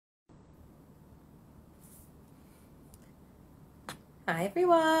Hi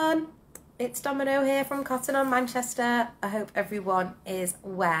everyone, it's Domino here from Cotton On Manchester. I hope everyone is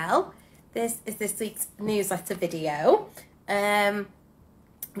well. This is this week's newsletter video. I'm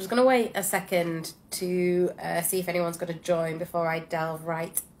just going to wait a second to see if anyone's going to join before I delve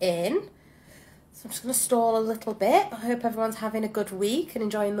right in. So I'm just going to stall a little bit. I hope everyone's having a good week and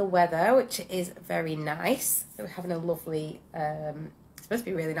enjoying the weather, which is very nice. So we're having a lovely, it's supposed to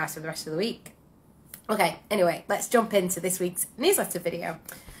be really nice for the rest of the week. Okay, anyway, let's jump into this week's newsletter video.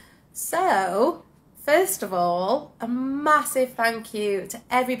 So, first of all, a massive thank you to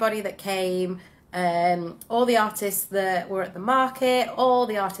everybody that came, all the artists that were at the market, all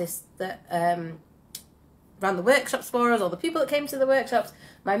the artists that ran the workshops for us, all the people that came to the workshops,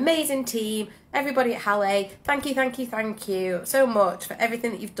 my amazing team, everybody at Halle. Thank you so much for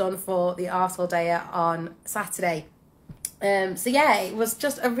everything that you've done for the Art All Day on Saturday. So yeah, it was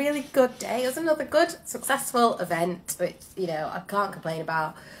just a really good day. It was another good, successful event, which, you know, I can't complain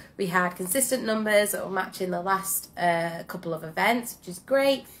about. We had consistent numbers that were matching the last couple of events, which is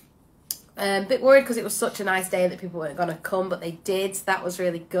great. A bit worried because it was such a nice day that people weren't going to come, but they did. So that was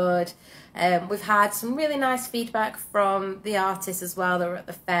really good. We've had some really nice feedback from the artists as well that were at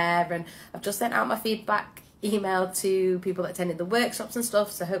the fair, and I've just sent out my feedback email to people that attended the workshops and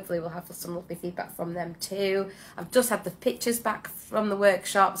stuff, so hopefully we'll have some lovely feedback from them too. I've just had the pictures back from the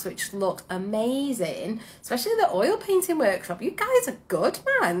workshops, which looked amazing, especially the oil painting workshop. You guys are good,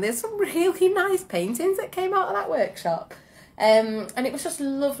 man. There's some really nice paintings that came out of that workshop. And it was just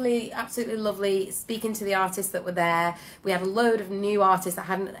lovely, absolutely lovely speaking to the artists that were there. We had a load of new artists that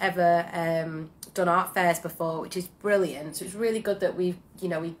hadn't ever done art fairs before, which is brilliant. So it's really good that we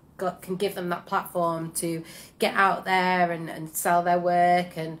can give them that platform to get out there and sell their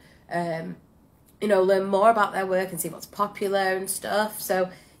work and learn more about their work and see what's popular and stuff.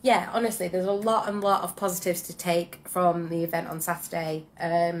 So yeah, honestly, there's a lot of positives to take from the event on Saturday,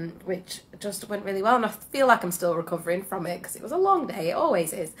 which just went really well. And I feel like I'm still recovering from it because it was a long day. It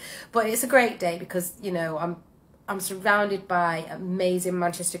always is. But it's a great day because, you know, I'm surrounded by amazing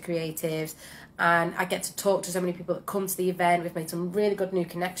Manchester creatives, and I get to talk to so many people that come to the event. We've made some really good new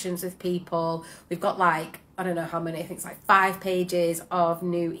connections with people. We've got like, I don't know how many, I think it's like 5 pages of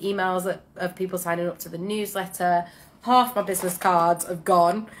new emails of people signing up to the newsletter. Half my business cards have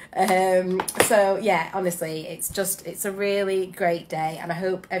gone. So yeah, honestly, it's a really great day, and I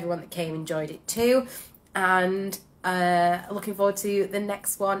hope everyone that came enjoyed it too. And looking forward to the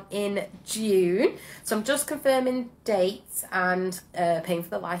next one in June. So I'm just confirming dates and paying for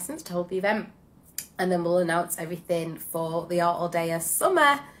the license to hold the event, and then we'll announce everything for the Art All Day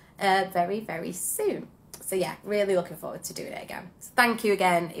summer very, very soon. So yeah, really looking forward to doing it again. So thank you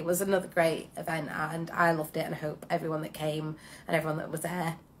again. It was another great event and I loved it, and I hope everyone that came and everyone that was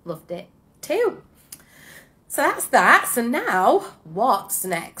there loved it too. So that's that. So now, what's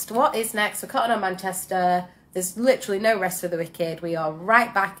next? What is next for Cotton On Manchester? There's literally no rest for the wicked. We are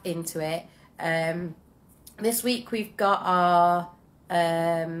right back into it. This week we've got our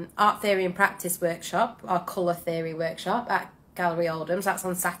art theory and practice workshop, our colour theory workshop at Gallery Oldham. So that's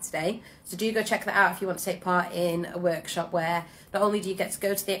on Saturday. So do go check that out if you want to take part in a workshop where not only do you get to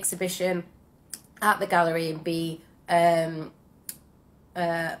go to the exhibition at the gallery and be with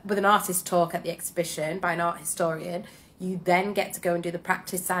an artist talk at the exhibition by an art historian, you then get to go and do the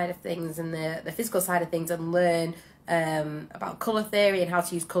practice side of things and the physical side of things and learn about colour theory and how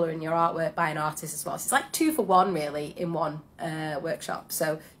to use colour in your artwork by an artist as well. So it's like 2 for 1 really in one workshop.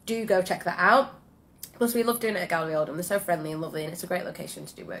 So do go check that out. Plus, we love doing it at Gallery Oldham. They're so friendly and lovely, and it's a great location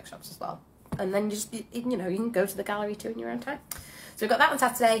to do workshops as well. And then you can go to the gallery too in your own time. So we've got that on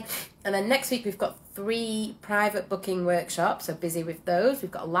Saturday, and then next week we've got 3 private booking workshops, so busy with those. We've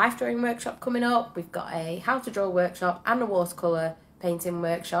got a life drawing workshop coming up, we've got a how to draw workshop and a watercolour painting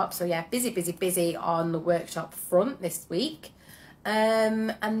workshop. So yeah, busy on the workshop front this week.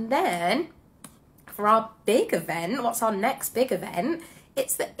 And then for our big event, what's our next big event?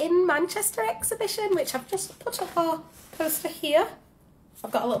 It's the In Manchester exhibition, which I've just put up our poster here.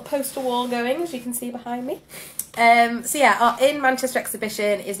 I've got a little poster wall going, as you can see behind me. So yeah, our In Manchester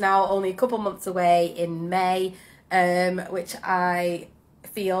exhibition is now only a couple months away in May, which I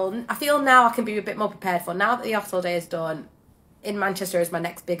feel now I can be a bit more prepared for. Now that the Art All Day is done, In Manchester is my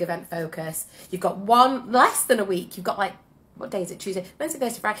next big event focus. You've got less than a week. You've got like, what day is it? Tuesday, Wednesday,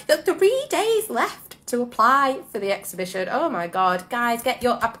 Thursday, Friday. You've got 3 days left to apply for the exhibition. Oh my God, guys, get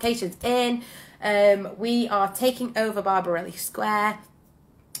your applications in. We are taking over Barbarelli Square.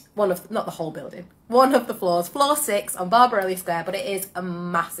 Not the whole building. One of the floors, floor 6 on Barbarelli Square, but it is a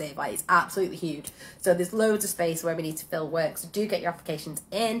massive, like it's absolutely huge. So there's loads of space where we need to fill work. So do get your applications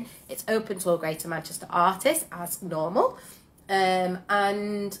in. It's open to all Greater Manchester artists as normal.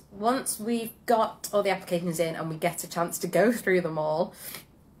 And once we've got all the applications in and we get a chance to go through them all,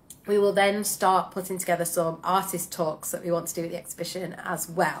 we will then start putting together some artist talks that we want to do at the exhibition as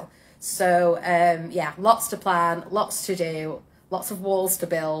well. So yeah, lots to plan, lots to do, lots of walls to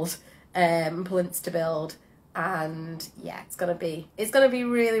build, plinths to build, and yeah, it's gonna be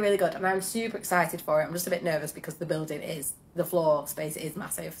really, really good, and I'm super excited for it. I'm just a bit nervous because the floor space is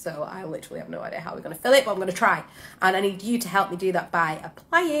massive, so I literally have no idea how we're gonna fill it, but I'm gonna try, and I need you to help me do that by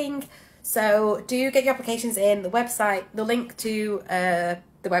applying. So do get your applications in. The website, the link to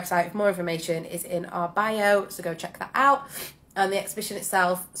the website with more information is in our bio, so go check that out. And the exhibition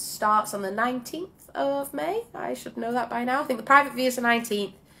itself starts on the 19th of May. I should know that by now. I think the private view is the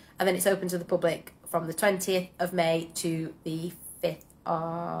 19th, and then it's open to the public from the 20th of May to the 5th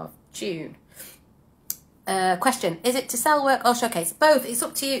of June. Question, is it to sell work or showcase? Both. It's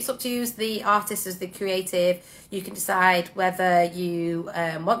up to you. It's up to you as the artist, as the creative. You can decide whether you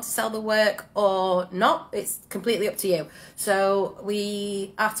want to sell the work or not. It's completely up to you. So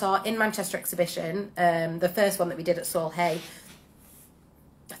we, at our In Manchester exhibition, the first one that we did at Saul Hay,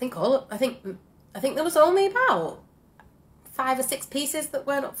 I think there was only about 5 or 6 pieces that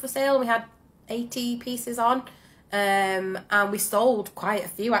weren't up for sale. We had 80 pieces on, and we sold quite a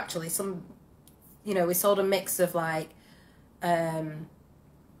few actually. Some, you know, we sold a mix of like, I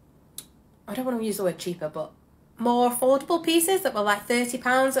don't want to use the word cheaper, but more affordable pieces that were like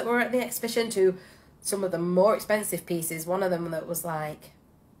 £30 that were at the exhibition, to some of the more expensive pieces. One of them that was like,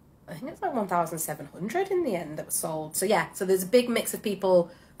 I think it's like 1,700 in the end that was sold. So yeah, so there's a big mix of people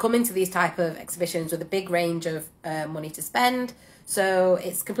coming to these type of exhibitions with a big range of money to spend. So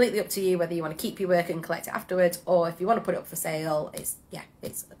it's completely up to you whether you want to keep your work and collect it afterwards, or if you want to put it up for sale. It's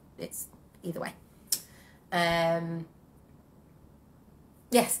either way.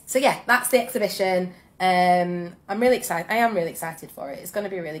 Yes, so yeah, that's the exhibition. I'm really excited. I am really excited for it. It's going to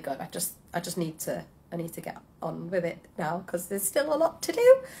be really good. I just need to get on with it now because there's still a lot to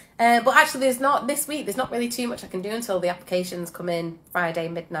do. But actually, there's not really too much I can do until the applications come in. Friday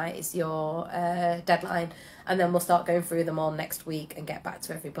midnight is your deadline, and then we'll start going through them all next week and get back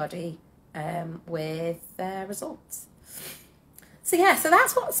to everybody with their results. So yeah, so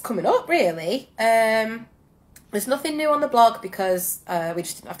that's what's coming up really. There's nothing new on the blog because we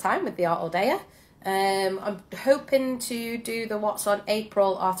just didn't have time with the Art All Dayer. I'm hoping to do the What's on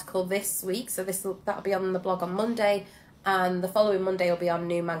April article this week, so that'll be on the blog on Monday, and the following Monday will be on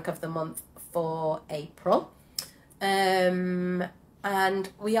New Mank of the Month for April. And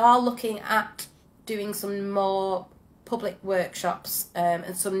we are looking at doing some more public workshops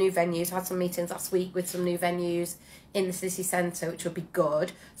and some new venues. I had some meetings last week with some new venues in the city centre, which would be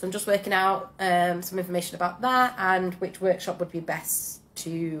good. So I'm just working out some information about that and which workshop would be best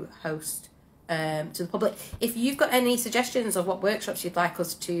to host to the public. If you've got any suggestions of what workshops you'd like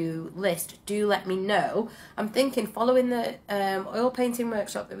us to list, do let me know. I'm thinking following the oil painting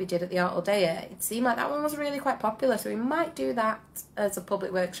workshop that we did at the Art All Dayer, it seemed like that one was really quite popular, so we might do that as a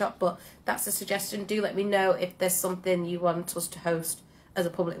public workshop, but that's a suggestion. Do let me know if there's something you want us to host as a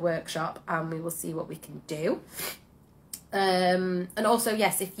public workshop, and we will see what we can do. And also,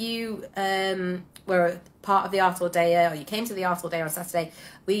 yes, if you were part of the Art All Dayer, or you came to the Art All Dayer on Saturday,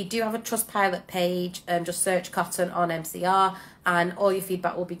 we do have a Trustpilot page, and just search Cotton on MCR, and all your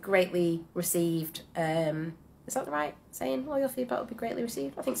feedback will be greatly received. Is that the right saying? All your feedback will be greatly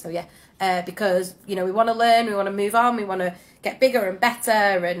received? I think so, yeah. Because, you know, we want to learn, we want to move on, we want to get bigger and better,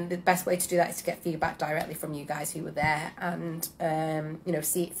 and the best way to do that is to get feedback directly from you guys who were there, and, you know,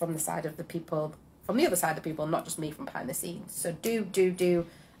 see it from the side of the people, from the other side of the people, not just me from behind the scenes. So do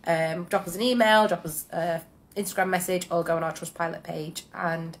drop us an email, drop us an Instagram message, or go on our Trustpilot page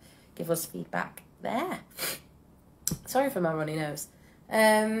and give us feedback there. Sorry for my runny nose.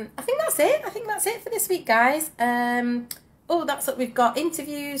 I think that's it. I think that's it for this week, guys. That's what we've got.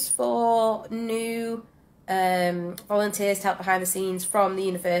 Interviews for new volunteers to help behind the scenes from the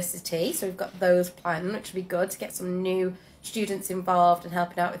university. So we've got those planned, which would be good to get some new students involved and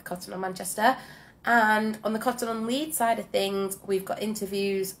helping out with Cotton on Manchester. And on the Cotton on Leeds side of things, we've got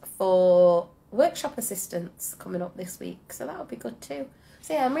interviews for workshop assistants coming up this week, so that'll be good too.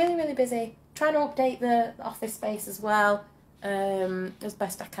 So yeah, I'm really, really busy trying to update the office space as well, as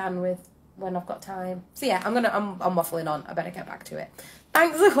best I can with when I've got time. So yeah, I'm waffling on. I better get back to it.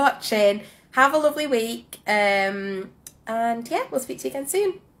 Thanks for watching. Have a lovely week. And yeah, we'll speak to you again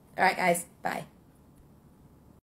soon. All right, guys. Bye.